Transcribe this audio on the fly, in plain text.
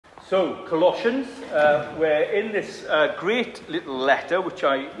So, Colossians, we're in this great little letter, which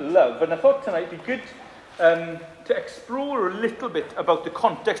I love, and I thought tonight it'd be good to explore a little bit about the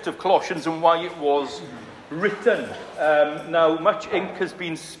context of Colossians and why it was written. Now, much ink has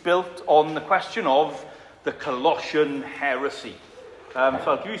been spilt on the question of the Colossian heresy. So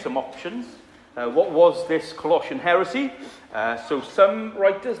I'll give you some options. What was this Colossian heresy? So some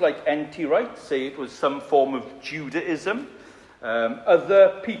writers, like N.T. Wright, say it was some form of Judaism.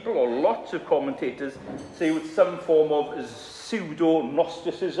 Other people, or lots of commentators, say it was some form of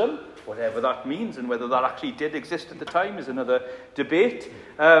pseudo-Gnosticism, whatever that means, and whether that actually did exist at the time is another debate.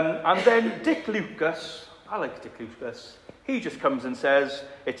 And then Dick Lucas, I like Dick Lucas, he just comes and says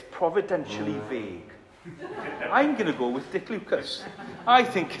it's providentially vague. I'm going to go with Dick Lucas. I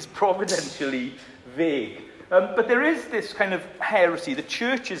think it's providentially vague. But there is this kind of heresy. The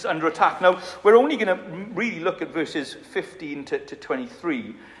church is under attack. Now, we're only going to really look at verses 15 to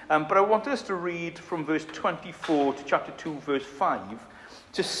 23. But I wanted us to read from verse 24 to chapter 2, verse 5,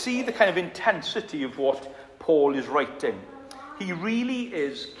 to see the kind of intensity of what Paul is writing. He really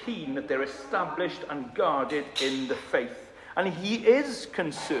is keen that they're established and guarded in the faith. And he is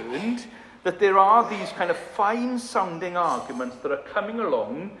concerned that there are these kind of fine-sounding arguments that are coming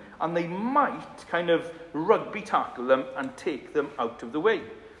along, and they might kind of rugby tackle them and take them out of the way.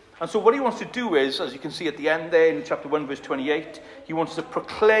 And so what he wants to do is, as you can see at the end there in chapter 1, verse 28, he wants to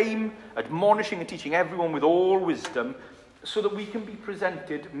proclaim, admonishing and teaching everyone with all wisdom, so that we can be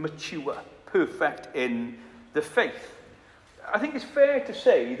presented mature, perfect in the faith. I think it's fair to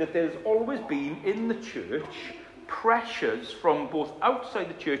say that there's always been in the church pressures from both outside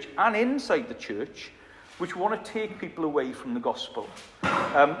the church and inside the church which want to take people away from the gospel.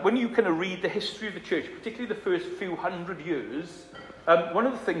 When you kind of read the history of the church, particularly the first few hundred years, one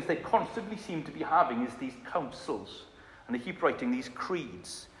of the things they constantly seem to be having is these councils, and they keep writing these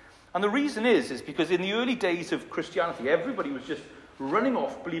creeds. And the reason is because in the early days of Christianity, everybody was just running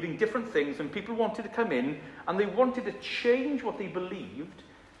off, believing different things, and people wanted to come in, and they wanted to change what they believed,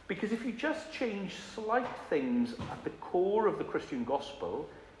 because if you just change slight things at the core of the Christian gospel,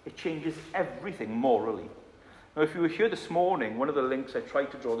 it changes everything morally. Now, if you were here this morning, one of the links I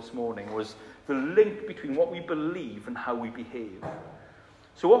tried to draw this morning was the link between what we believe and how we behave.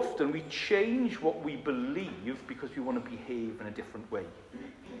 So often we change what we believe because we want to behave in a different way.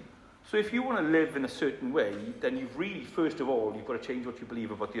 So if you want to live in a certain way, then you've really, first of all, you've got to change what you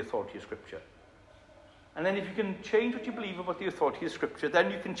believe about the authority of Scripture. And then if you can change what you believe about the authority of Scripture,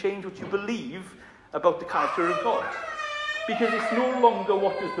 then you can change what you believe about the character of God. Because it's no longer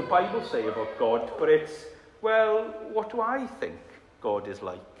what does the Bible say about God, but it's, well, what do I think God is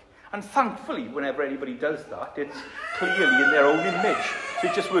like? And thankfully, whenever anybody does that, it's clearly in their own image. So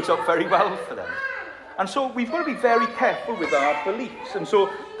it just works out very well for them. And so we've got to be very careful with our beliefs. And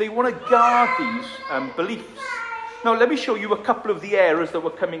so they want to guard these beliefs. Now, let me show you a couple of the errors that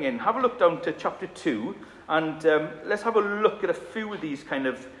were coming in. Have a look down to chapter 2, and let's have a look at a few of these kind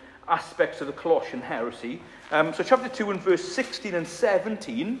of aspects of the Colossian heresy. So chapter 2 and verse 16 and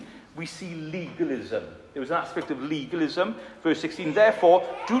 17, we see legalism. There was an aspect of legalism. Verse 16, therefore,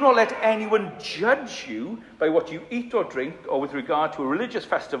 do not let anyone judge you by what you eat or drink, or with regard to a religious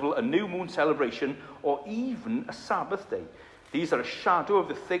festival, a new moon celebration, or even a Sabbath day. These are a shadow of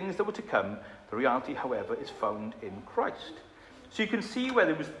the things that were to come. The reality, however, is found in Christ. So you can see where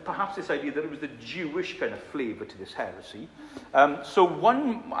there was perhaps this idea that it was the Jewish kind of flavour to this heresy. So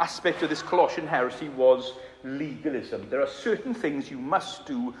one aspect of this Colossian heresy was legalism. There are certain things you must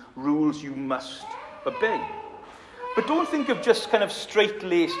do, rules you must obey. But don't think of just kind of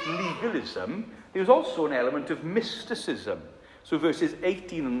straight-laced legalism. There's also an element of mysticism. So verses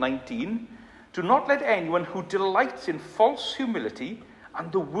 18 and 19, do not let anyone who delights in false humility and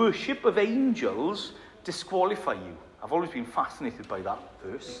the worship of angels disqualify you. I've always been fascinated by that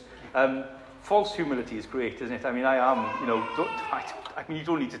verse. False humility is great, isn't it? I mean, I am, you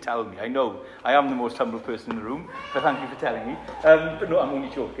don't need to tell me. I know I am the most humble person in the room, but thank you for telling me. But no, I'm only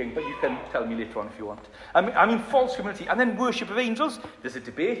joking, but you can tell me later on if you want. I mean, false humility. And then worship of angels. There's a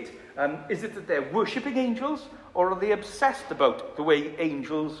debate. Is it that they're worshipping angels, or are they obsessed about the way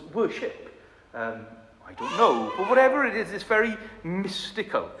angels worship? I don't know, but whatever it is, it's very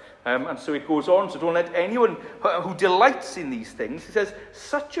mystical. And so it goes on, so don't let anyone who delights in these things, it says,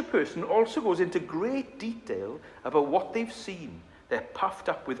 such a person also goes into great detail about what they've seen. They're puffed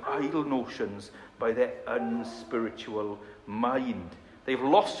up with idle notions by their unspiritual mind. They've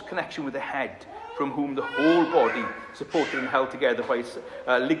lost connection with the head, from whom the whole body, supported and held together by its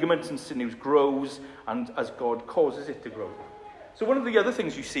ligaments and sinews, grows, and as God causes it to grow. So one of the other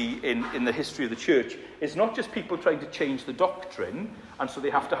things you see in the history of the church is not just people trying to change the doctrine, and so they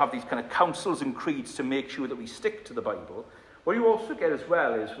have to have these kind of councils and creeds to make sure that we stick to the Bible. What you also get as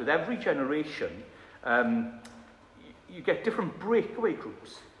well is, with every generation, you get different breakaway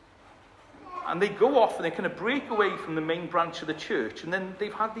groups. And they go off and they kind of break away from the main branch of the church, and then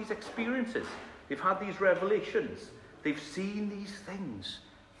they've had these experiences. They've had these revelations. They've seen these things.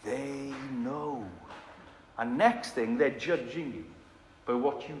 They know. And next thing, they're judging you by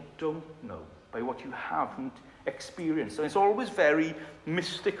what you don't know, by what you haven't experienced. And it's always very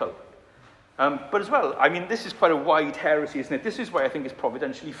mystical. But as well, I mean, this is quite a wide heresy, isn't it? This is why I think it's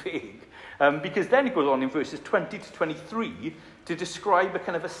providentially vague. Because then it goes on in verses 20 to 23 to describe a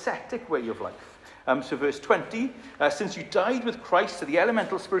kind of ascetic way of life. So verse 20, since you died with Christ to the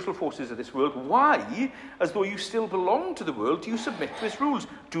elemental spiritual forces of this world, why, as though you still belong to the world, do you submit to his rules?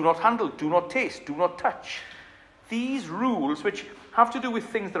 Do not handle, do not taste, do not touch. These rules, which have to do with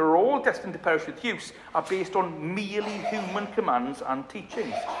things that are all destined to perish with use, are based on merely human commands and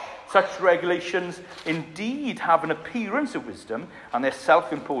teachings. Such regulations indeed have an appearance of wisdom, and their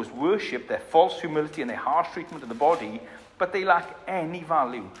self-imposed worship, their false humility, and their harsh treatment of the body, but they lack any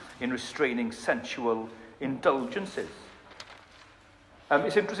value in restraining sensual indulgences.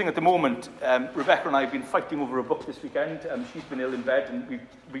 It's interesting at the moment, Rebecca and I have been fighting over a book this weekend. She's been ill in bed, and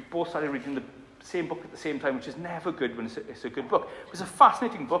we both started reading the same book at the same time, which is never good when it's a good book. It's a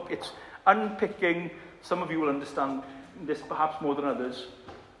fascinating book. It's unpicking, some of you will understand this perhaps more than others,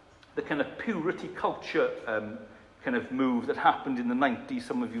 the kind of purity culture kind of move that happened in the 90s.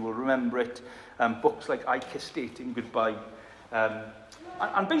 Some of you will remember it. Books like I Kissed Dating Goodbye.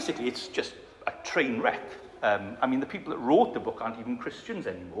 And basically, it's just a train wreck. I mean, the people that wrote the book aren't even Christians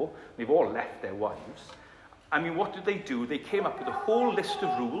anymore. They've all left their wives. I mean, what did they do? They came up with a whole list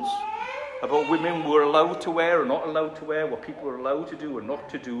of rules about women were allowed to wear or not allowed to wear, what people were allowed to do or not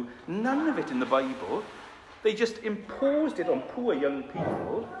to do. None of it in the Bible. They just imposed it on poor young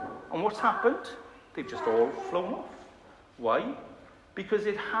people. And what's happened? They've just all flown off. Why? Because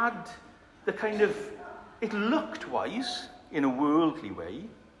it had the kind of, it looked wise in a worldly way,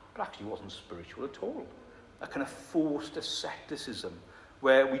 but actually wasn't spiritual at all. A kind of forced asceticism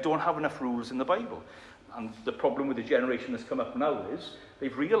where we don't have enough rules in the Bible. And the problem with the generation that's come up now is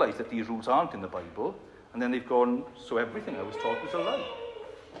they've realised that these rules aren't in the Bible, and then they've gone, so everything I was taught was a lie.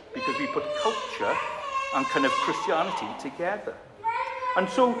 Because we put culture and kind of Christianity together. And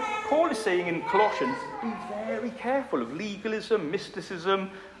so Paul is saying in Colossians, be very careful of legalism, mysticism,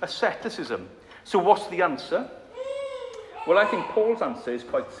 asceticism. So what's the answer? Well, I think Paul's answer is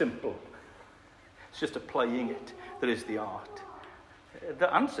quite simple. It's just applying it that is the art.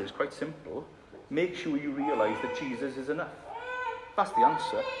 The answer is quite simple. Make sure you realise that Jesus is enough. That's the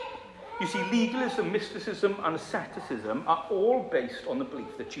answer. You see, legalism, mysticism, and asceticism are all based on the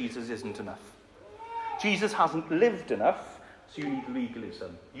belief that Jesus isn't enough. Jesus hasn't lived enough, so you need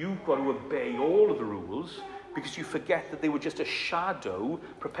legalism. You've got to obey all of the rules because you forget that they were just a shadow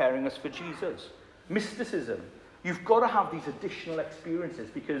preparing us for Jesus. Mysticism. You've got to have these additional experiences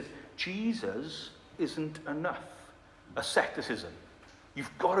because Jesus isn't enough. Asceticism.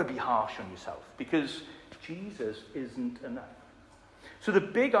 You've got to be harsh on yourself because Jesus isn't enough. So the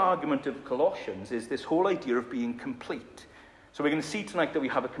big argument of Colossians is this whole idea of being complete. So we're going to see tonight that we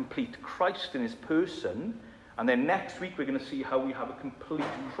have a complete Christ in his person, and then next week we're going to see how we have a complete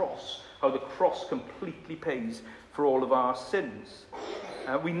cross, how the cross completely pays for all of our sins.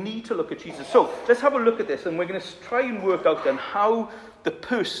 We need to look at Jesus. So let's have a look at this, and we're going to try and work out then how the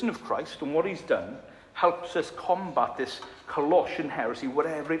person of Christ and what he's done helps us combat this Colossian heresy,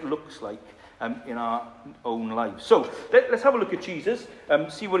 whatever it looks like in our own lives. So let's have a look at Jesus,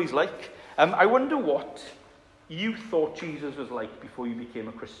 see what he's like. I wonder what you thought Jesus was like before you became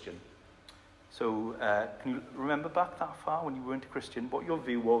a Christian. So can you remember back that far when you weren't a Christian, what your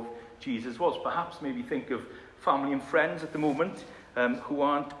view of Jesus was? Perhaps maybe think of family and friends at the moment who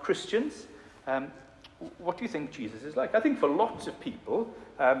aren't Christians. What do you think Jesus is like? I think for lots of people,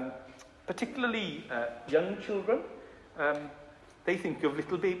 particularly young children, they think of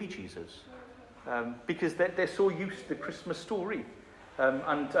little baby Jesus because they're so used to the Christmas story.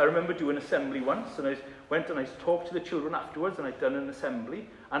 And I remember doing an assembly once, and I went and I talked to the children afterwards, and I'd done an assembly,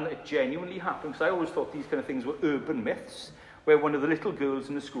 and it genuinely happened, because I always thought these kind of things were urban myths, where one of the little girls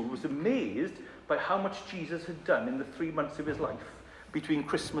in the school was amazed by how much Jesus had done in the 3 months of his life between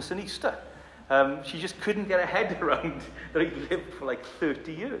Christmas and Easter. She just couldn't get her head around that he'd lived for like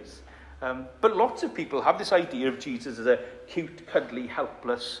 30 years. But lots of people have this idea of Jesus as a cute, cuddly,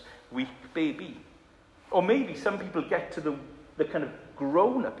 helpless, weak baby. Or maybe some people get to the kind of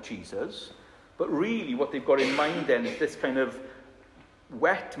grown-up Jesus, but really what they've got in mind then is this kind of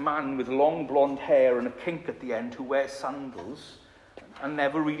wet man with long blonde hair and a kink at the end who wears sandals and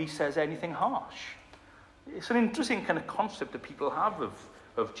never really says anything harsh. It's an interesting kind of concept that people have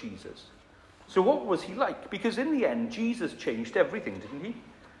of Jesus. So what was he like? Because in the end, Jesus changed everything, didn't he?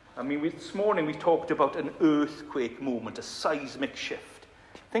 I mean, this morning we talked about an earthquake moment, a seismic shift.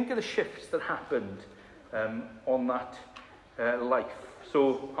 Think of the shifts that happened on that life.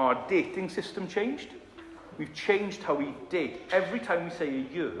 So our dating system changed. We've changed how we date. Every time we say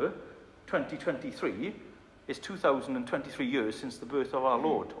a year, 2023, is 2023 years since the birth of our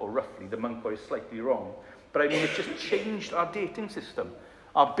Lord, or roughly. The month is slightly wrong. But I mean, it's just changed our dating system.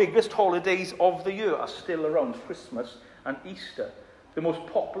 Our biggest holidays of the year are still around Christmas and Easter. The most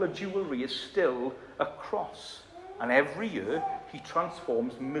popular jewellery is still a cross. And every year, he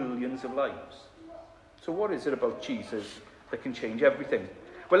transforms millions of lives. So what is it about Jesus that can change everything?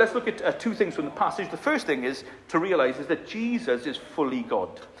 Well, let's look at two things from the passage. The first thing is to realise is that Jesus is fully God.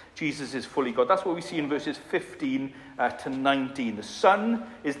 Jesus is fully God. That's what we see in verses 15 to 19. The Son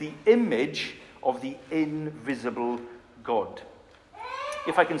is the image of the invisible God.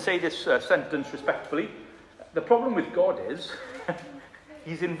 If I can say this sentence respectfully, the problem with God is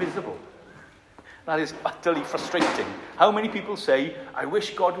he's invisible. That is utterly frustrating. How many people say, I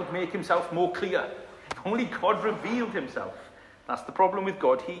wish God would make himself more clear. If only God revealed himself. That's the problem with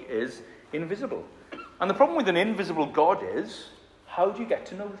God. He is invisible. And the problem with an invisible God is, how do you get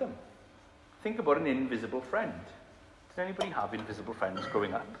to know them? Think about an invisible friend. Did anybody have invisible friends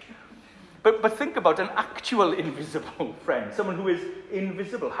growing up? But think about an actual invisible friend, someone who is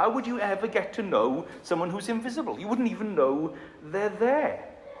invisible. How would you ever get to know someone who's invisible? You wouldn't even know they're there.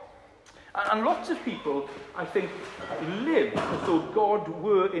 And lots of people, I think, live as though God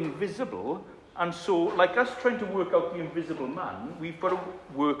were invisible. And so, like us trying to work out the invisible man, we've got to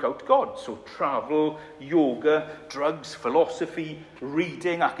work out God. So travel, yoga, drugs, philosophy,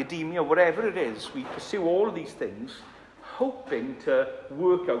 reading, academia, whatever it is, we pursue all of these things, hoping to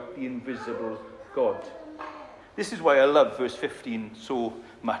work out the invisible God. This is why I love verse 15 so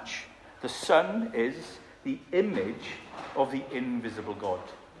much. The Son is the image of the invisible God.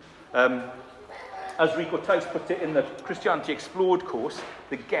 As Rico Tice puts it in the Christianity Explored course,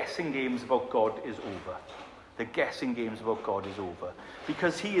 the guessing games about God is over. The guessing games about God is over.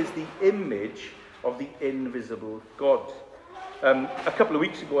 Because he is the image of the invisible God. A couple of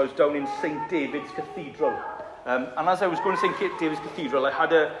weeks ago, I was down in St. David's Cathedral. And as I was going to St. David's Cathedral, I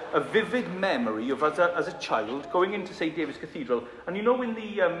had a vivid memory of, as a child, going into St. David's Cathedral. And you know in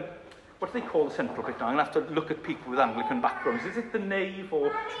the... what do they call the central bit now? I'm going to have to look at people with Anglican backgrounds. Is it the nave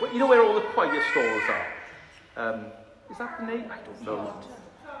or... you know where all the choir stalls are? Is that the nave? I don't know.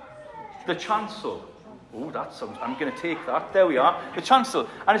 The chancel. Oh, that sounds... I'm going to take that. There we are. The chancel.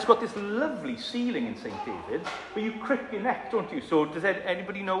 And it's got this lovely ceiling in St. David's, where you crick your neck, don't you? So does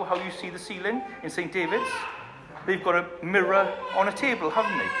anybody know how you see the ceiling in St. David's? They've got a mirror on a table,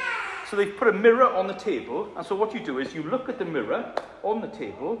 haven't they? So they've put a mirror on the table. And so what you do is you look at the mirror on the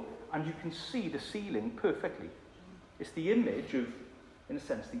table, and you can see the ceiling perfectly. It's the image of, in a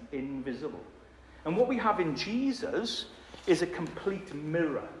sense, the invisible. And what we have in Jesus is a complete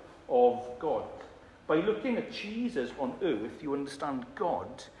mirror of God. By looking at Jesus on earth, you understand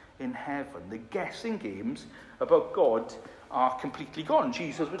God in heaven. The guessing games about God are completely gone.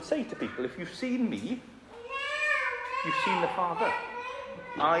 Jesus would say to people, if you've seen me, you've seen the Father.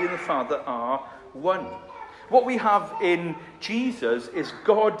 I and the Father are one. What we have in Jesus is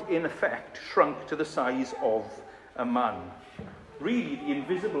God, in effect, shrunk to the size of a man. Really, the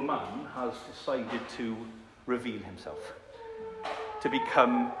invisible man has decided to reveal himself, to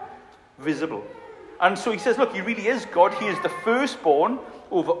become visible. And so he says, look, he really is God. He is the firstborn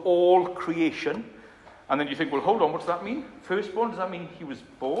over all creation. And then you think, well, hold on, what does that mean? Firstborn, does that mean he was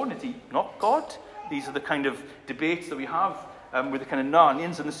born? Is he not God? These are the kind of debates that we have with the kind of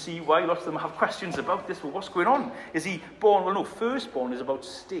Narnians and the CY. Lots of them have questions about this. Well, what's going on? Is he born? Well, no, firstborn is about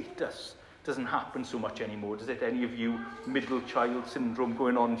status. Doesn't happen so much anymore, does it? Any of you middle child syndrome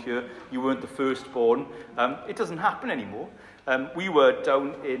going on here? You weren't the firstborn. It doesn't happen anymore. We were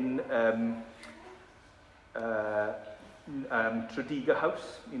down in Tredegar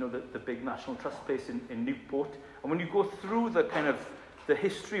House, you know, the big National Trust place in Newport. And when you go through the kind of the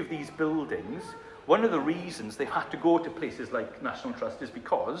history of these buildings, one of the reasons they had to go to places like National Trust is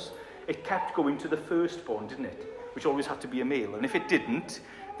because it kept going to the firstborn, didn't it? Which always had to be a male. And if it didn't,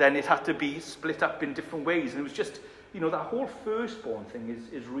 then it had to be split up in different ways. And it was just, you know, that whole firstborn thing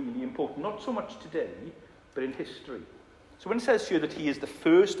is really important. Not so much today, but in history. So when it says here that he is the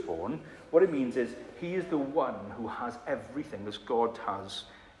firstborn, what it means is he is the one who has everything as God has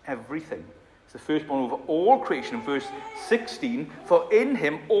everything. He's the firstborn over all creation. Verse 16, for in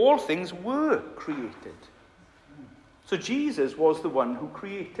him all things were created. So Jesus was the one who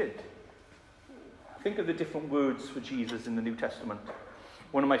created. Think of the different words for Jesus in the New Testament.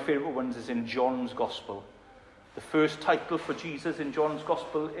 One of my favourite ones is in John's Gospel. The first title for Jesus in John's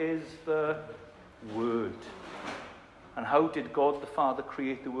Gospel is the Word. And how did God the Father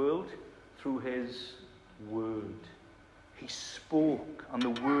create the world? Through his Word. He spoke and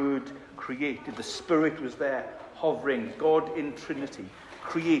the Word created. The Spirit was there, hovering, God in Trinity,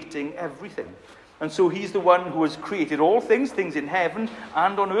 creating everything. And so he's the one who has created all things, things in heaven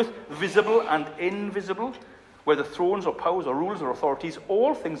and on earth, visible and invisible, whether thrones or powers or rulers or authorities,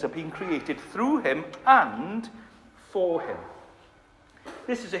 all things are being created through him and for him.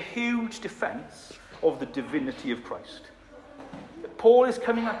 This is a huge defense of the divinity of Christ. Paul is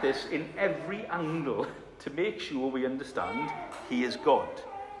coming at this in every angle to make sure we understand he is God.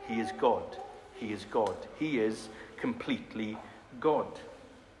 He is God. He is God. He is completely God.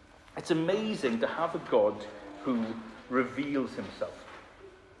 It's amazing to have a God who reveals himself.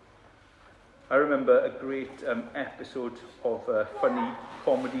 I remember a great episode of a funny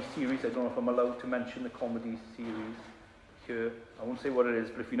comedy series. I don't know if I'm allowed to mention the comedy series here. I won't say what it is,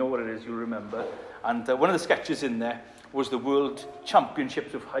 but if you know what it is, you'll remember. And one of the sketches in there was the World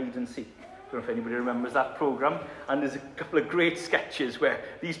Championships of Hide and Seek. I don't know if anybody remembers that programme. And there's a couple of great sketches where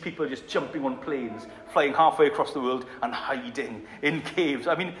these people are just jumping on planes, flying halfway across the world and hiding in caves.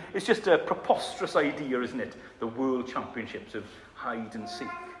 I mean, it's just a preposterous idea, isn't it? The World Championships of Hide and Seek.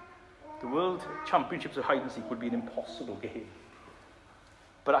 The World Championships of Hide and Seek would be an impossible game.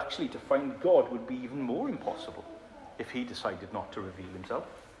 But actually, to find God would be even more impossible if he decided not to reveal himself.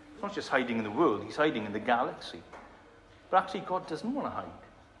 He's not just hiding in the world, he's hiding in the galaxy. But actually, God doesn't want to hide.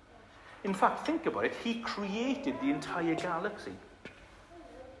 In fact, think about it. He created the entire galaxy.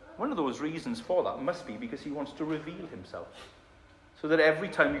 One of those reasons for that must be because he wants to reveal himself. So that every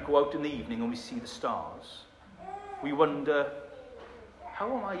time we go out in the evening and we see the stars, we wonder,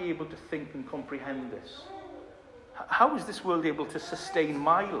 how am I able to think and comprehend this? How is this world able to sustain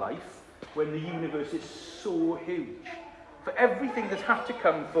my life when the universe is so huge? For everything that had to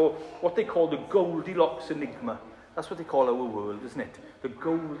come for what they call the Goldilocks enigma. That's what they call our world, isn't it? The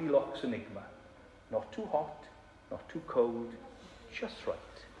Goldilocks enigma. Not too hot, not too cold, just right.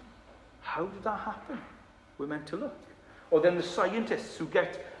 How did that happen? We're meant to look. Or then the scientists who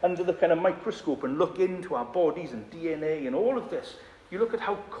get under the kind of microscope and look into our bodies and DNA and all of this. You look at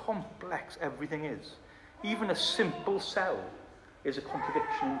how complex everything is. Even a simple cell is a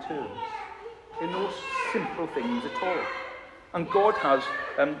contradiction in terms. There are no simple things at all. And God has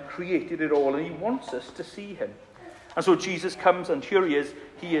created it all, and he wants us to see him. And so Jesus comes, and here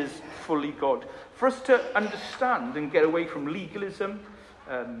he is fully God. For us to understand and get away from legalism,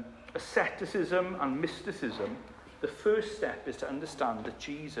 asceticism, and mysticism, the first step is to understand that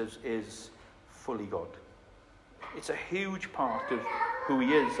Jesus is fully God. It's a huge part of who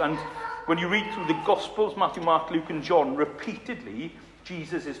he is. And when you read through the Gospels, Matthew, Mark, Luke, and John, repeatedly,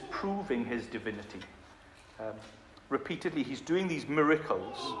 Jesus is proving his divinity. Repeatedly, he's doing these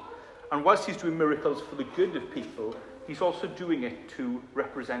miracles. And whilst he's doing miracles for the good of people, he's also doing it to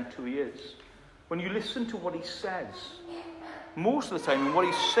represent who he is. When you listen to what he says, most of the time, in what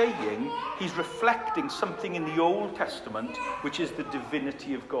he's saying, he's reflecting something in the Old Testament, which is the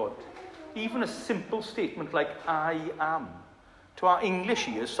divinity of God. Even a simple statement like, I am, to our English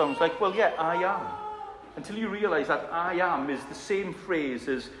ears sounds like, well, yeah, I am. Until you realise that I am is the same phrase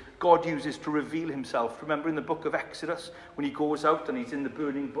as God uses to reveal himself. Remember in the book of Exodus, when he goes out and he's in the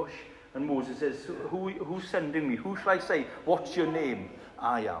burning bush, and Moses says, who's sending me? Who shall I say? What's your name?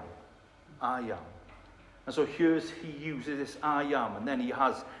 I am. I am. And so he uses this I am, and then he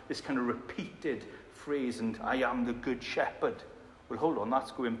has this kind of repeated phrase, and I am the good shepherd. Well, hold on,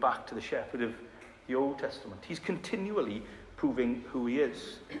 that's going back to the shepherd of the Old Testament. He's continually proving who he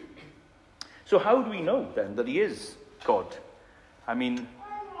is. So how do we know, then, that he is God? I mean,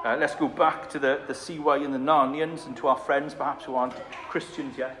 let's go back to the CY and the Narnians, and to our friends, perhaps, who aren't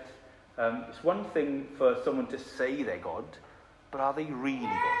Christians yet. It's one thing for someone to say they're God, but are they really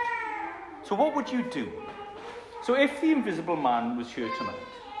God? So what would you do? So if the invisible man was here tonight,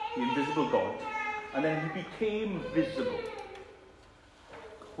 the invisible God, and then he became visible,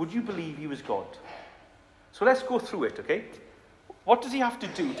 would you believe he was God? So let's go through it, okay? What does he have to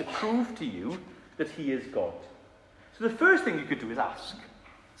do to prove to you that he is God? So the first thing you could do is ask.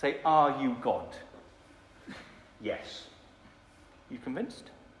 Say, are you God? Yes. You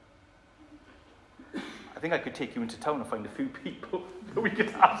convinced? I think I could take you into town and find a few people that we could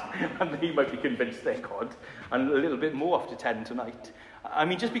ask, and they might be convinced they're God, and a little bit more after 10 tonight. I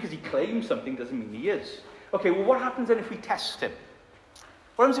mean, just because he claims something doesn't mean he is. Okay, well, what happens then if we test him?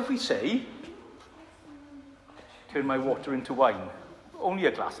 What happens if we say, turn my water into wine? Only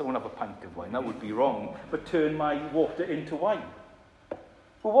a glass, I won't have a pint of wine, that would be wrong. But turn my water into wine.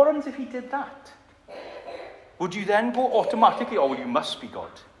 Well, what happens if he did that? Would you then go automatically, oh, well, you must be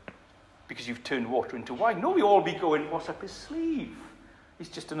God, because you've turned water into wine? No, we all be going, what's up his sleeve? He's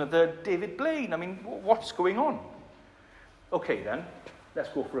just another David Blaine. I mean, what's going on? Okay, then, let's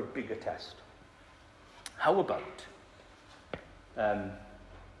go for a bigger test. How about,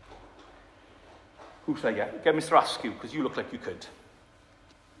 who should I get? Get Mr. Askew, because you look like you could.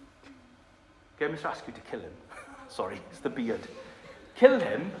 Get Mr. Askew to kill him. Sorry, it's the beard. Kill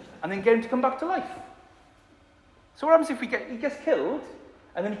him, and then get him to come back to life. So what happens if he gets killed,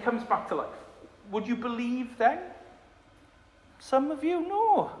 and then he comes back to life? Would you believe then? Some of you,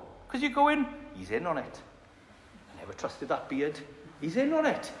 no. Because you're going, he's in on it. I never trusted that beard. He's in on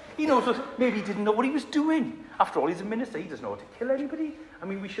it. He knows what, maybe he didn't know what he was doing. After all, he's a minister. He doesn't know how to kill anybody. I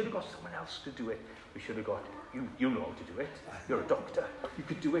mean, we should have got someone else to do it. We should have got, you know how to do it. You're a doctor. You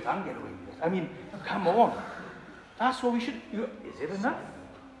could do it and get away with it. I mean, come on. That's what we should, is it enough?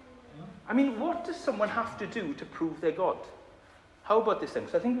 I mean, what does someone have to do to prove they're God? How about this then?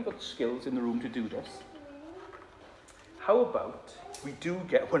 Because I think we've got skills in the room to do this. How about we do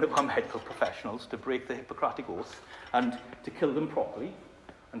get one of our medical professionals to break the Hippocratic Oath and to kill them properly,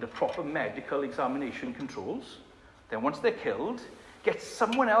 under proper medical examination controls. Then once they're killed, get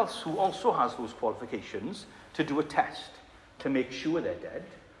someone else who also has those qualifications to do a test to make sure they're dead.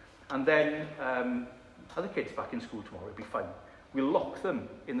 And then, other kids back in school tomorrow, it'll be fine. We'll lock them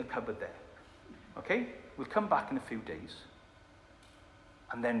in the cupboard there. Okay? We'll come back in a few days.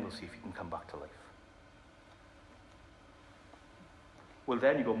 And then we'll see if he can come back to life. Well,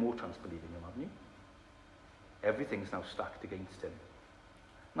 then you've got more chance believing him, haven't you? Everything's now stacked against him.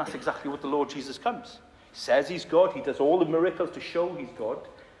 And that's exactly what the Lord Jesus comes. He says he's God. He does all the miracles to show he's God.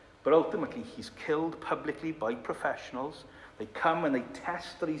 But ultimately, he's killed publicly by professionals. They come and they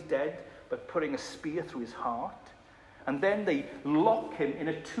test that he's dead by putting a spear through his heart. And then they lock him in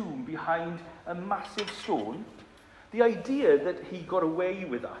a tomb behind a massive stone. The idea that he got away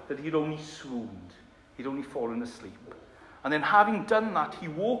with that he'd only swooned, he'd only fallen asleep. And then having done that, he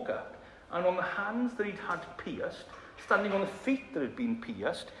woke up, and on the hands that he'd had pierced, standing on the feet that had been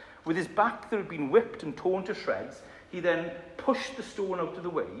pierced, with his back that had been whipped and torn to shreds, he then pushed the stone out of the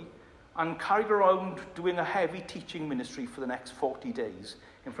way and carried around doing a heavy teaching ministry for the next 40 days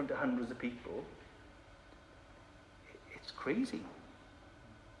in front of hundreds of people. It's crazy.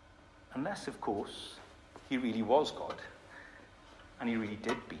 Unless, of course, he really was God, and he really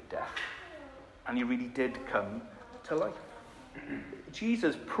did beat death, and he really did come to life.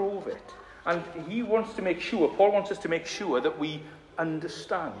 Jesus proved it, and he wants to make sure, Paul wants us to make sure that we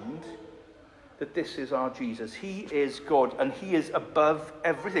understand that this is our Jesus. He is God, and he is above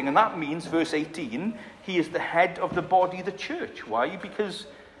everything. And that means, verse 18, he is the head of the body, the church. Why? Because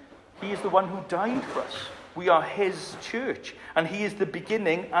he is the one who died for us. We are his church, and he is the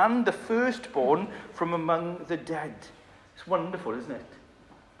beginning and the firstborn from among the dead. It's wonderful, isn't it?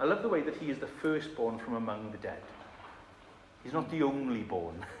 I love the way that he is the firstborn from among the dead. He's not the only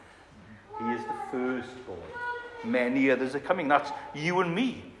born. He is the firstborn. Many others are coming. That's you and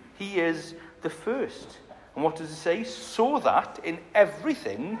me. He is the first. And what does it say? So that in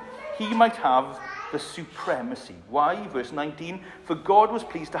everything he might have the supremacy. Why? Verse 19. For God was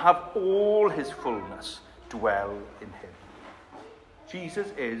pleased to have all his fullness dwell in him. Jesus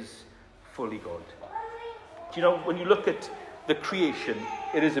is fully God. Do you know, when you look at the creation,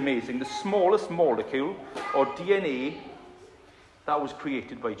 it is amazing. The smallest molecule, or DNA, that was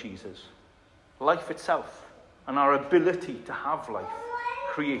created by Jesus. Life itself, and our ability to have life,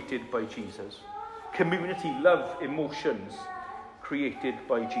 created by Jesus. Community, love, emotions, created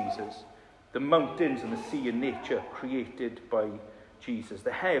by Jesus. The mountains and the sea and nature, created by Jesus.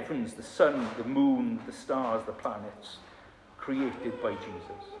 The heavens, the sun, the moon, the stars, the planets, created by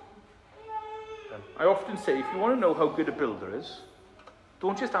Jesus. I often say, if you want to know how good a builder is,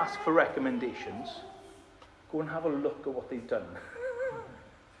 don't just ask for recommendations. Go and have a look at what they've done.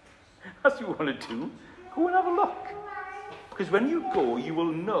 That's what you want to do. Go and have a look. Because when you go, you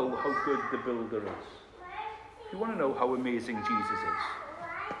will know how good the builder is. If you want to know how amazing Jesus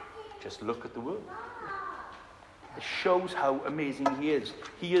is, just look at the world. It shows how amazing he is.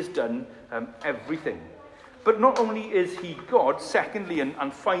 He has done everything. But not only is he God, secondly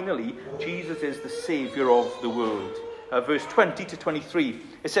and finally, Jesus is the Saviour of the world. Verse 20 to 23,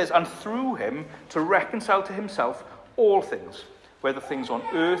 it says, and through him to reconcile to himself all things, whether things on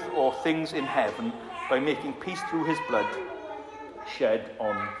earth or things in heaven, by making peace through his blood, shed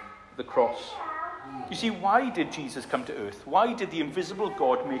on the cross. You see, why did Jesus come to earth? Why did the invisible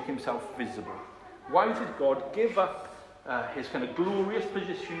God make himself visible? Why did God give up his kind of glorious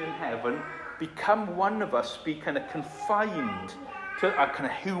position in heaven, become one of us, be kind of confined to a kind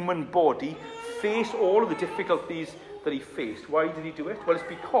of human body, face all of the difficulties that he faced? Why did he do it? Well, it's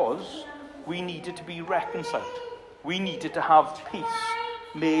because we needed to be reconciled. We needed to have peace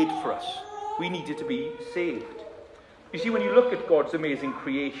made for us. We needed to be saved. You see, when you look at God's amazing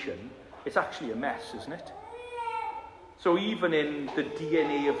creation, it's actually a mess, isn't it? So even in the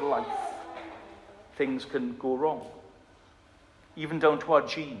DNA of life, things can go wrong. Even down to our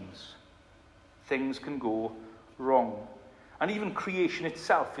genes, things can go wrong. And even creation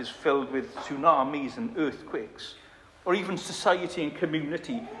itself is filled with tsunamis and earthquakes. Or even society and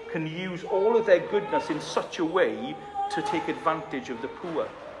community can use all of their goodness in such a way to take advantage of the poor.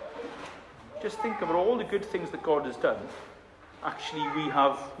 Just think about all the good things that God has done. Actually, we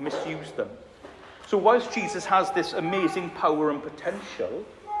have misused them. So whilst Jesus has this amazing power and potential,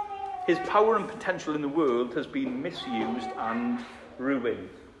 his power and potential in the world has been misused and ruined.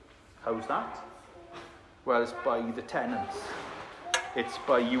 How's that? Well, it's by the tenants. It's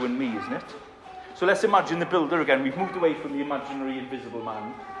by you and me, isn't it? So let's imagine the builder again. We've moved away from the imaginary invisible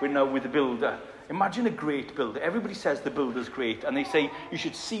man. We're now with the builder. Imagine a great builder. Everybody says the builder's great, and they say you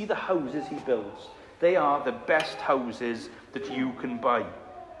should see the houses he builds. They are the best houses that you can buy.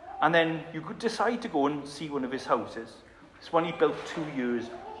 And then you could decide to go and see one of his houses. It's one he built 2 years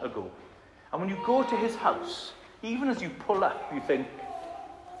ago. And when you go to his house, even as you pull up, you think,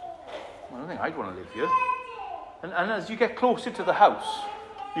 well, I don't think I'd want to live here. And as you get closer to the house,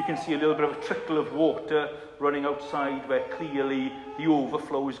 you can see a little bit of a trickle of water running outside where clearly the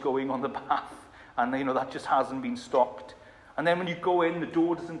overflow is going on the bath. And, that just hasn't been stopped. And then when you go in, the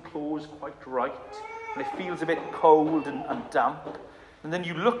door doesn't close quite right. And it feels a bit cold and damp. And then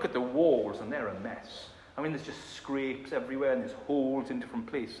you look at the walls and they're a mess. I mean, there's just scrapes everywhere and there's holes in different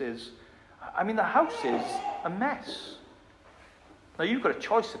places. I mean, the house is a mess. Now, you've got a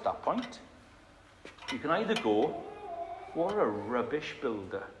choice at that point. You can either go, what a rubbish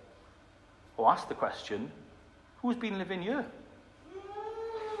builder. Or ask the question, who's been living here?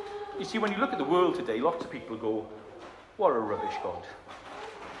 You see, when you look at the world today, lots of people go, what a rubbish God.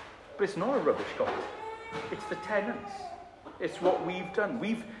 But it's not a rubbish God. It's the tenants. It's what we've done.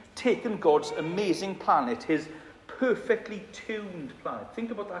 We've taken God's amazing planet, his perfectly tuned planet.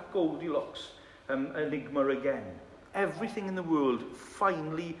 Think about that Goldilocks enigma again. Everything in the world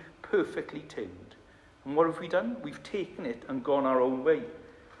finely, perfectly tuned. And what have we done? We've taken it and gone our own way.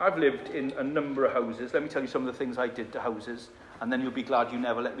 I've lived in a number of houses. Let me tell you some of the things I did to houses, and then you'll be glad you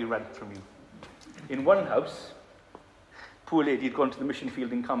never let me rent from you. In one house, poor lady had gone to the mission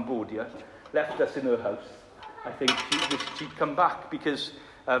field in Cambodia, left us in her house. I think she'd come back because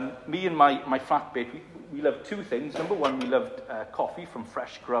me and my flatmate, we loved two things. Number one, we loved coffee from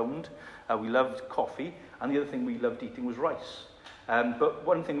fresh ground. We loved coffee. And the other thing we loved eating was rice. But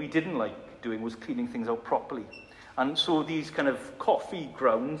one thing we didn't like doing was cleaning things out properly. And so these kind of coffee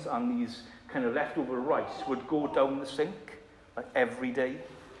grounds and these kind of leftover rice would go down the sink every day.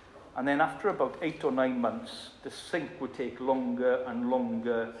 And then after about 8 or 9 months, the sink would take longer and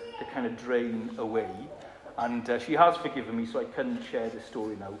longer to kind of drain away. And she has forgiven me, so I can share this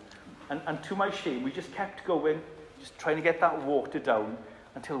story now. And to my shame, we just kept going, just trying to get that water down,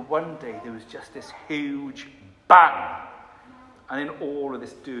 until one day there was just this huge bang. And then all of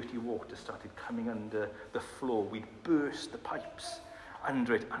this dirty water started coming under the floor. We'd burst the pipes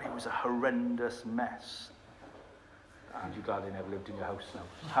under it, and it was a horrendous mess. Aren't you glad I never lived in your house now?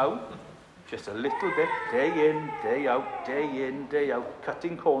 How? Just a little bit, day in, day out, day in, day out,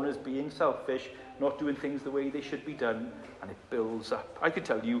 cutting corners, being selfish, not doing things the way they should be done, and it builds up. I could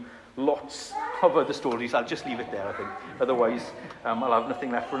tell you lots of other stories. I'll just leave it there, I think. Otherwise, I'll have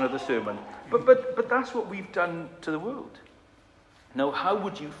nothing left for another sermon. But that's what we've done to the world. Now, how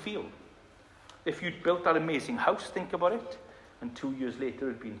would you feel if you'd built that amazing house, think about it, and 2 years later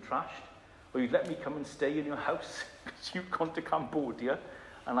it had been trashed? Or you'd let me come and stay in your house because you'd gone to Cambodia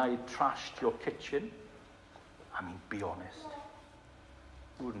and I had trashed your kitchen? I mean, be honest.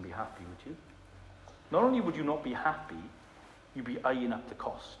 You wouldn't be happy, would you? Not only would you not be happy, you'd be eyeing up the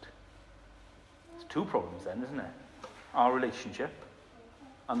cost. There's two problems then, isn't there? Our relationship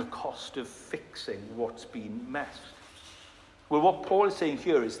and the cost of fixing what's been messed. Well, what Paul is saying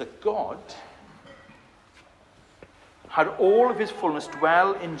here is that God had all of his fullness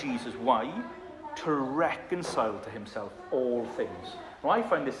dwell in Jesus. Why? To reconcile to himself all things. Now, I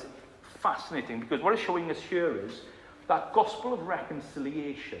find this fascinating because what it's showing us here is that gospel of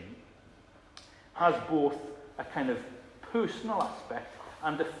reconciliation has both a kind of personal aspect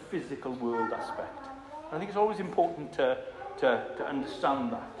and a physical world aspect. And I think it's always important to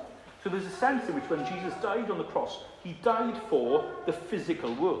understand that. So there's a sense in which when Jesus died on the cross, he died for the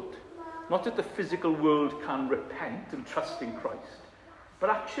physical world. Not that the physical world can repent and trust in Christ, but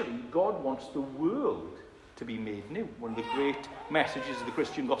actually God wants the world to be made new. One of the great messages of the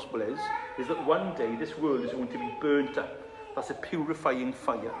Christian gospel is that one day this world is going to be burnt up. That's a purifying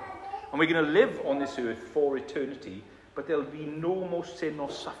fire. And we're going to live on this earth for eternity, but there'll be no more sin or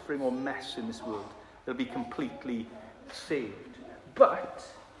suffering or mess in this world. They'll be completely saved. But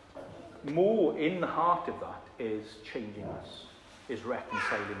more in the heart of that is changing us, is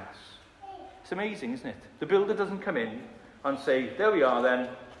reconciling us. It's amazing, isn't it? The builder doesn't come in and say, there we are then,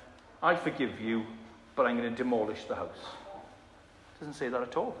 I forgive you, but I'm going to demolish the house. It doesn't say that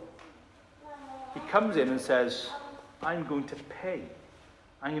at all. He comes in and says, I'm going to pay.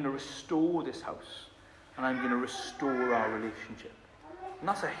 I'm going to restore this house. And I'm going to restore our relationship. And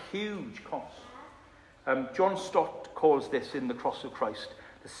that's a huge cost. John Stott calls this in The Cross of Christ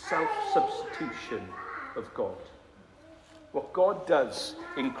the self-substitution of God. What God does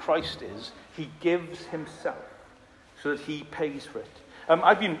in Christ is he gives himself so that he pays for it.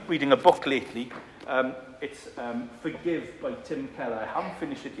 I've been reading a book lately. It's Forgive by Tim Keller. I haven't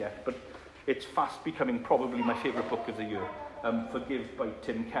finished it yet, but it's fast becoming probably my favourite book of the year. Forgive by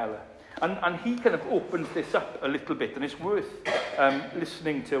Tim Keller. And he kind of opens this up a little bit, and it's worth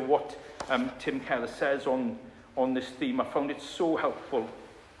listening to what Tim Keller says on this theme. I found it so helpful.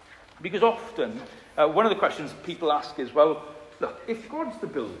 Because often, one of the questions people ask is, well, look, if God's the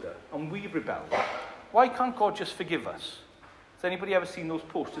builder and we've rebelled, why can't God just forgive us? Has anybody ever seen those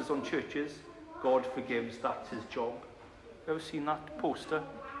posters on churches? God forgives, that's his job. Ever seen that poster?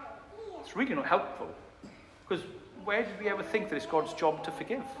 It's really not helpful. Because where did we ever think that it's God's job to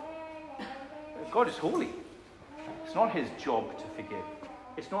forgive? God is holy. It's not his job to forgive.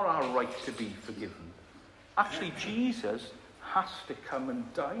 It's not our right to be forgiven. Actually, Jesus has to come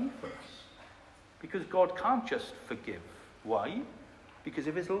and die for us. Because God can't just forgive. Why? Because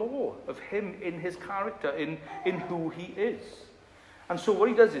of his law, of him in his character, in who he is. And so what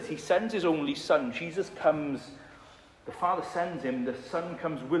he does is he sends his only son. Jesus comes, the Father sends him, the Son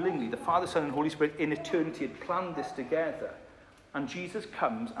comes willingly. The Father, Son, and Holy Spirit in eternity had planned this together. And Jesus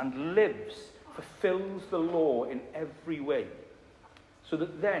comes and lives, fulfills the law in every way. So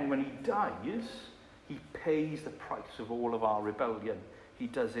that then when he dies, he pays the price of all of our rebellion. He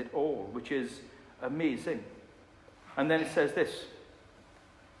does it all, which is amazing. And then it says this.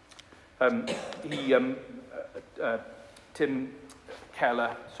 Tim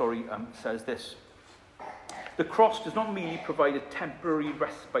Keller, says this. The cross does not merely provide a temporary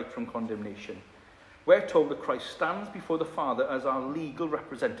respite from condemnation. We're told that Christ stands before the Father as our legal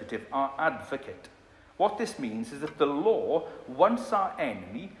representative, our advocate. What this means is that the law, once our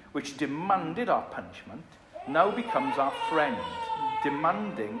enemy, which demanded our punishment, now becomes our friend,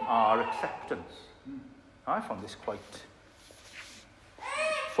 demanding our acceptance. I found this quite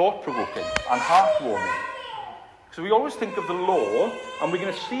thought-provoking and heartwarming. So we always think of the law, and we're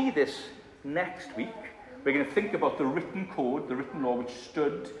going to see this next week. We're going to think about the written code, the written law, which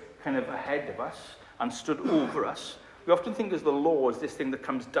stood kind of ahead of us and stood over us. We often think of the law as this thing that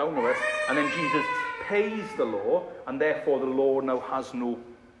comes down on us, and then Jesus pays the law, and therefore the law now has no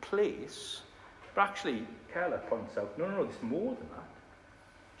place. But actually, Keller points out, no, there's more than that.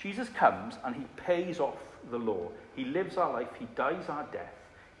 Jesus comes and he pays off the law. He lives our life, he dies our death,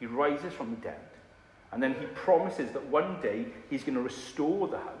 he rises from the dead. And then he promises that one day he's going to restore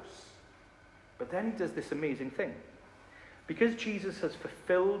the house. But then he does this amazing thing. Because Jesus has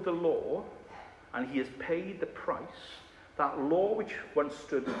fulfilled the law and he has paid the price, that law which once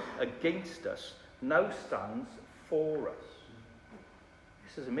stood against us now stands for us.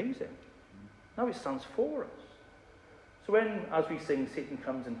 This is amazing. Now it stands for us. So when, as we sing, Satan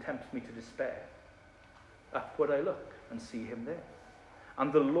comes and tempts me to despair, upward I look and see him there.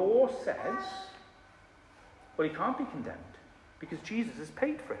 And the law says, well, he can't be condemned because Jesus has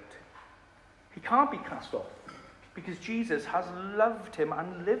paid for it. He can't be cast off because Jesus has loved him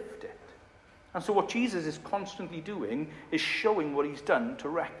and lived it. And so what Jesus is constantly doing is showing what he's done to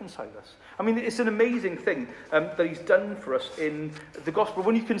reconcile us. I mean, it's an amazing thing that he's done for us in the gospel.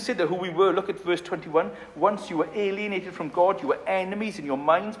 When you consider who we were, look at verse 21. Once you were alienated from God, you were enemies in your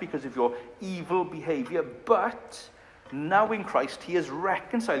minds because of your evil behavior. But now in Christ, he has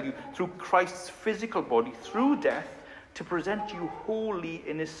reconciled you through Christ's physical body, through death, to present you holy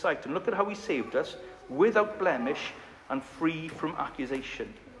in his sight. And look at how he saved us, without blemish and free from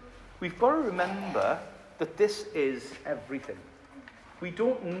accusation. We've got to remember that this is everything. We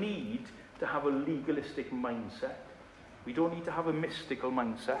don't need to have a legalistic mindset. We don't need to have a mystical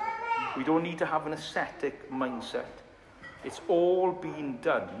mindset. We don't need to have an ascetic mindset. It's all been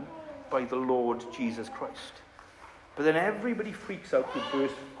done by the Lord Jesus Christ. But then everybody freaks out with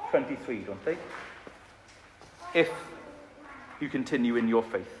verse 23, don't they? If you continue in your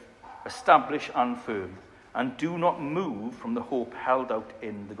faith, establish and firm, and do not move from the hope held out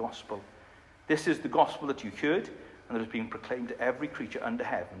in the gospel. This is the gospel that you heard, and that has been proclaimed to every creature under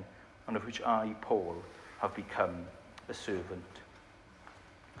heaven, and of which I, Paul, have become a servant.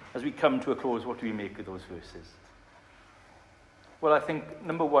 As we come to a close, what do we make of those verses? Well, I think,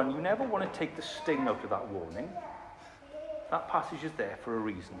 number one, you never want to take the sting out of that warning. That passage is there for a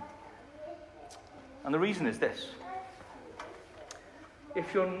reason. And the reason is this.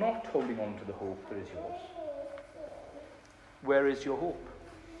 If you're not holding on to the hope that is yours, where is your hope?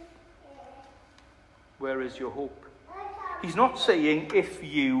 Where is your hope? He's not saying if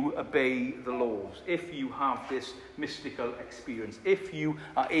you obey the laws, if you have this mystical experience, if you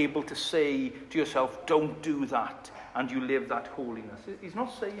are able to say to yourself, don't do that, and you live that holiness. He's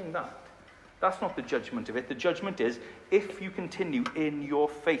not saying that. That's not the judgment of it. The judgment is if you continue in your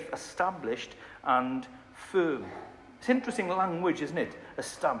faith, established and firm. It's interesting language, isn't it?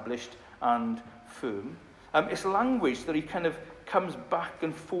 Established and firm. It's language that he kind of comes back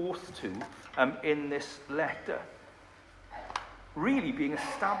and forth to in this letter. Really, being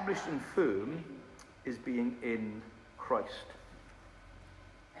established and firm is being in Christ.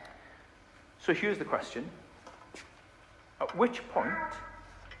 So here's the question. At which point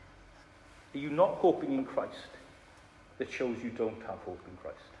are you not hoping in Christ that shows you don't have hope in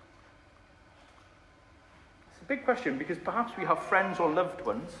Christ? It's a big question because perhaps we have friends or loved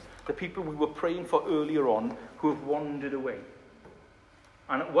ones, the people we were praying for earlier on, who have wandered away.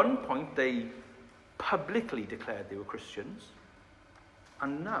 And at one point they publicly declared they were Christians,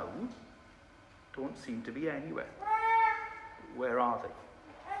 and now don't seem to be anywhere. Where are they?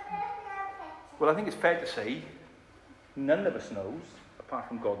 Well, I think it's fair to say none of us knows apart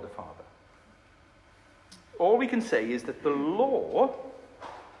from God the Father. All we can say is that the law's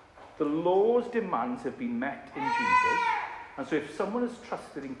demands have been met in Jesus. And so if someone has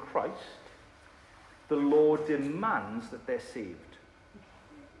trusted in Christ, the law demands that they're saved.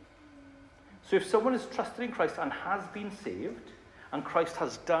 So if someone has trusted in Christ and has been saved, and Christ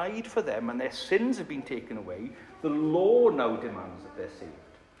has died for them and their sins have been taken away, the law now demands that they're saved.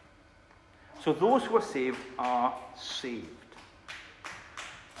 So those who are saved are saved.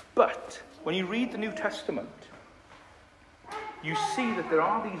 But when you read the New Testament, you see that there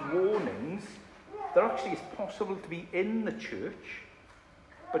are these warnings that actually it's possible to be in the church,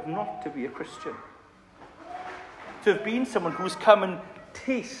 but not to be a Christian. To have been someone who's come and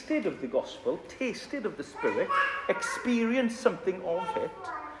tasted of the gospel, tasted of the Spirit, experienced something of it,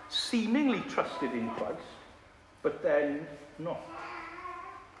 seemingly trusted in Christ, but then not.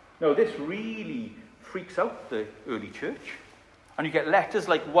 Now, this really freaks out the early church, and you get letters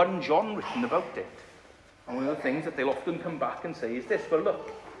like 1 John written about it. And one of the things that they'll often come back and say is this, well,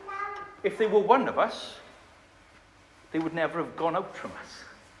 look, if they were one of us, they would never have gone out from us.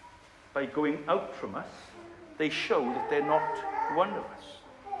 By going out from us, they show that they're not one of us.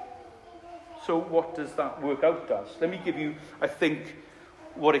 So what does that work out as? Let me give you, I think,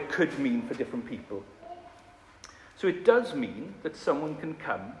 what it could mean for different people. So it does mean that someone can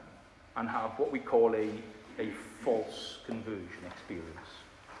come and have what we call a false conversion experience,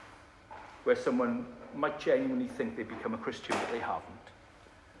 where someone might genuinely think they've become a Christian, but they haven't.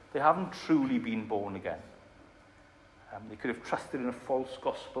 They haven't truly been born again. They could have trusted in a false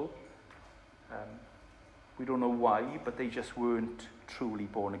gospel. We don't know why, but they just weren't truly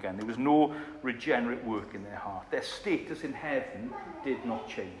born again. There was no regenerate work in their heart. Their status in heaven did not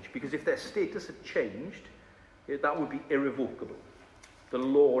change, because if their status had changed, that would be irrevocable. The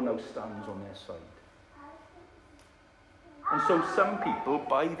law now stands on their side. And so some people,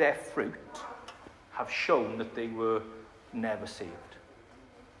 by their fruit, have shown that they were never saved.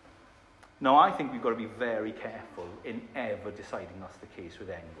 Now, I think we've got to be very careful in ever deciding that's the case with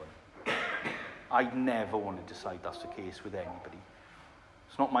anyone. I'd never want to decide that's the case with anybody.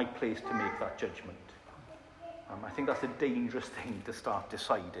 It's not my place to make that judgment. I think that's a dangerous thing to start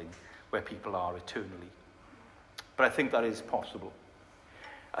deciding where people are eternally. But I think that is possible.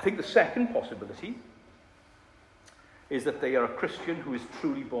 I think the second possibility is that they are a Christian who is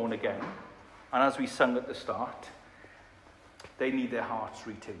truly born again, and as we sung at the start, they need their hearts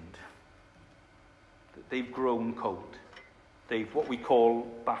retuned. They've grown cold. They've what we call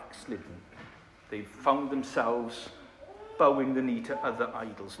backslidden. They've found themselves bowing the knee to other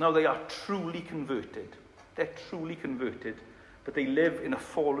idols. Now they are truly converted. They're truly converted, but they live in a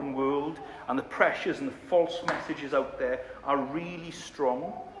fallen world, and the pressures and the false messages out there are really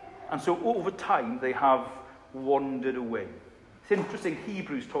strong. And so over time, they have wandered away. It's interesting,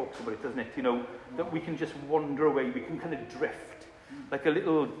 Hebrews talks about it, doesn't it? You know, that we can just wander away, we can kind of drift, like a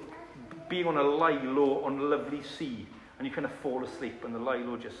little being on a lie low on a lovely sea, and you kind of fall asleep, and the lie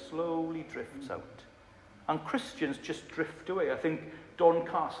low just slowly drifts out. And Christians just drift away. I think Don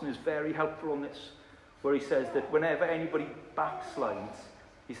Carson is very helpful on this, where he says that whenever anybody backslides,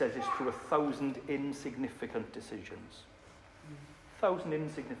 he says it's through 1,000 insignificant decisions. 1,000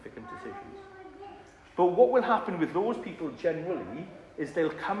 insignificant decisions. But what will happen with those people generally is they'll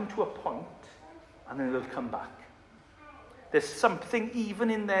come to a point and then they'll come back. There's something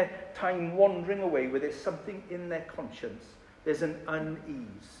even in their time wandering away where there's something in their conscience. There's an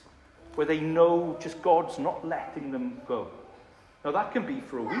unease where they know just God's not letting them go. Now that can be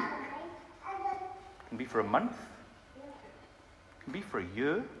for a week, it can be for a month, it can be for a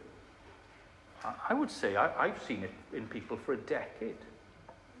year. I would say I've seen it in people for a decade.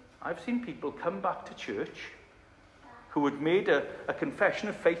 I've seen people come back to church who had made a confession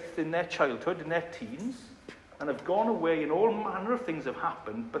of faith in their childhood, in their teens, and have gone away and all manner of things have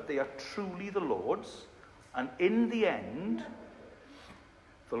happened, but they are truly the Lord's. And in the end,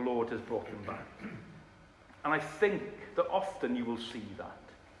 the Lord has brought them back. And I think that often you will see that.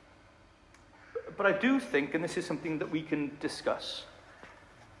 But I do think, and this is something that we can discuss,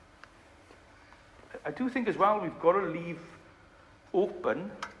 I do think as well we've got to leave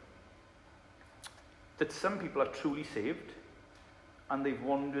open that some people are truly saved and they've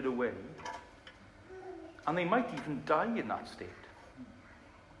wandered away. And they might even die in that state.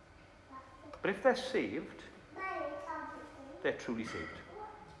 But if they're saved, they're truly saved.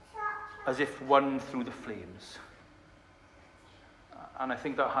 As if won through the flames. And I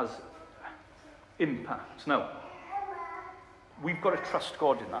think that has impact. Now, we've got to trust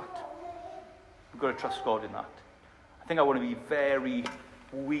God in that. We've got to trust God in that. I think I want to be very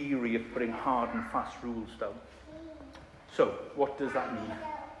weary of putting hard and fast rules down. So, what does that mean?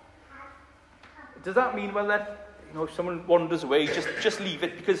 Does that mean, well, that, you know, if someone wanders away, just leave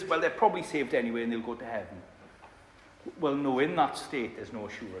it because, well, they're probably saved anyway and they'll go to heaven? Well, no, in that state, there's no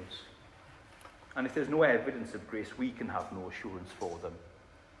assurance. And if there's no evidence of grace, we can have no assurance for them.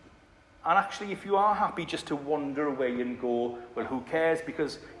 And actually, if you are happy just to wander away and go, well, who cares?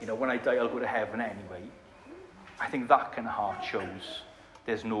 Because, you know, when I die, I'll go to heaven anyway. I think that kind of heart shows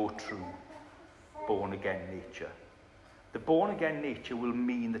there's no true born-again nature. The born-again nature will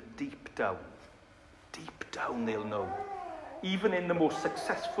mean that deep down they'll know. Even in the most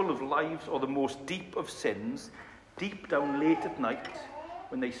successful of lives or the most deep of sins, deep down late at night,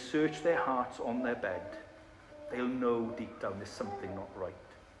 when they search their hearts on their bed, they'll know deep down there's something not right.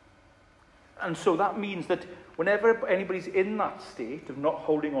 And so that means that whenever anybody's in that state of not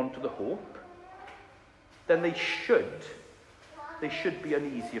holding on to the hope, then they should be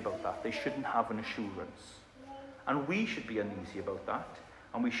uneasy about that. They shouldn't have an assurance. And we should be uneasy about that,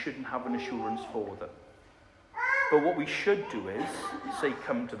 and we shouldn't have an assurance for them. But what we should do is say,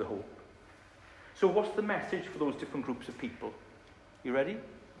 come to the hope. So what's the message for those different groups of people? You ready?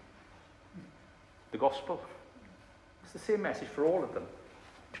 The gospel. It's the same message for all of them.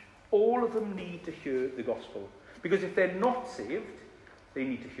 All of them need to hear the gospel. Because if they're not saved, they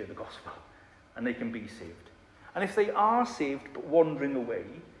need to hear the gospel. And they can be saved. And if they are saved but wandering away,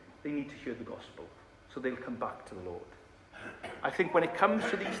 they need to hear the gospel. So they'll come back to the Lord. I think when it comes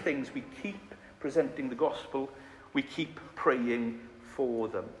to these things, we keep presenting the gospel. We keep praying for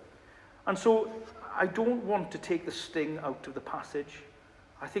them. And so I don't want to take the sting out of the passage.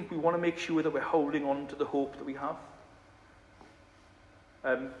 I think we want to make sure that we're holding on to the hope that we have.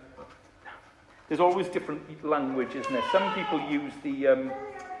 There's always different language, isn't there? Some people use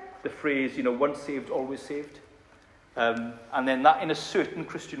the phrase, you know, once saved, always saved. And then that in a certain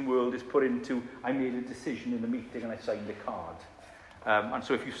Christian world is put into, I made a decision in the meeting and I signed a card. And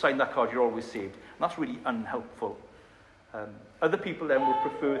so if you sign that card, you're always saved. And that's really unhelpful. Other people then will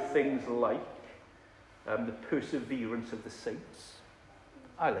prefer things like the perseverance of the saints.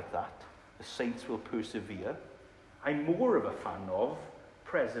 I like that. The saints will persevere. I'm more of a fan of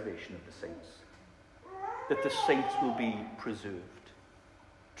preservation of the saints. That the saints will be preserved.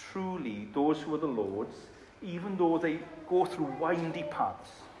 Truly, those who are the Lord's, even though they go through windy paths,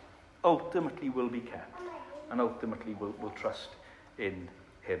 ultimately will be kept and ultimately will trust in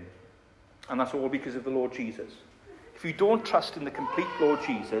him. And that's all because of the Lord Jesus. If you don't trust in the complete Lord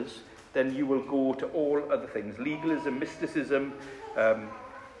Jesus, then you will go to all other things. Legalism, mysticism,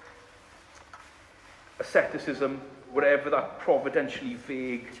 asceticism, whatever that providentially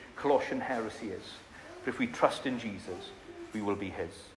vague Colossian heresy is. But if we trust in Jesus, we will be his.